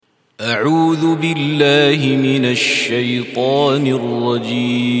أعوذ بالله من الشيطان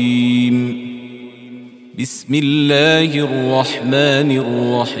الرجيم. بسم الله الرحمن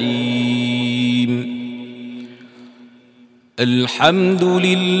الرحيم. الحمد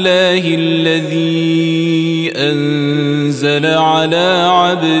لله الذي أنزل على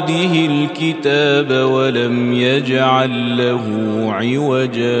عبده الكتاب ولم يجعل له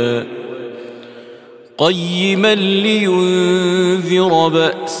عوجا قيما لينذر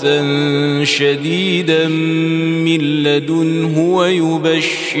بأسا شديدا من لدنه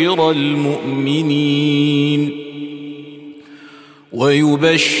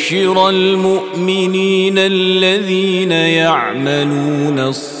ويبشر المؤمنين الذين يعملون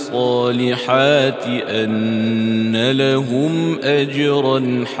الصالحات أن لهم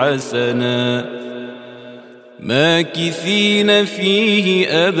أجرا حسنا ماكثين فيه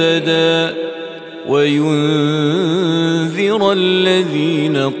أبدا وينذر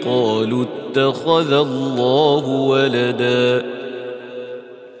الذين قالوا اتخذ الله ولدا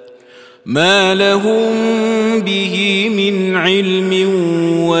ما لهم به من علم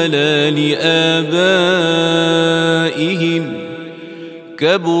ولا لآبائهم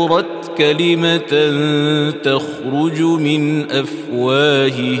كبرت كلمة تخرج من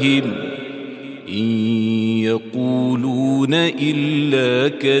أفواههم إن يقولون إلا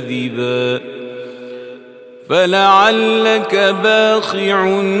كذبا فلعلك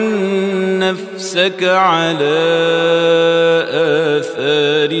باخع نفسك على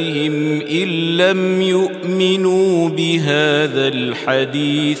آثارهم إن لم يؤمنوا بهذا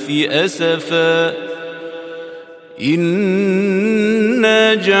الحديث أسفا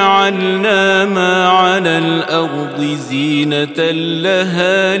إنا جعلنا ما على الأرض زينة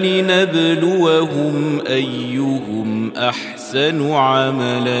لها لنبلوهم أيهم أحسن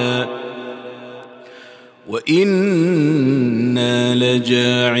عملا وإنا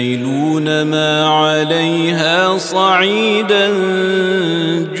لجاعلون ما عليها صعيدا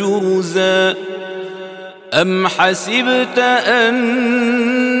جرزا أم حسبت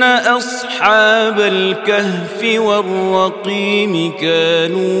أن أصحاب الكهف والرقيم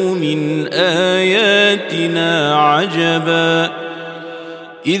كانوا من آياتنا عجبا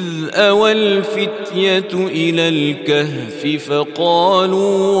إذ أوى الفتية إلى الكهف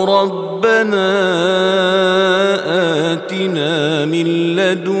فقالوا ربنا آتنا من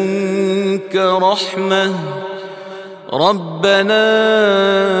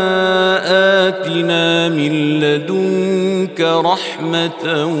لدنك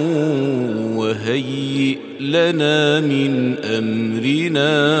رحمة وهيئ لنا من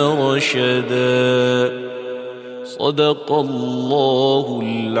أمرنا رشدا صدق الله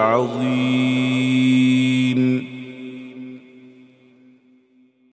العظيم.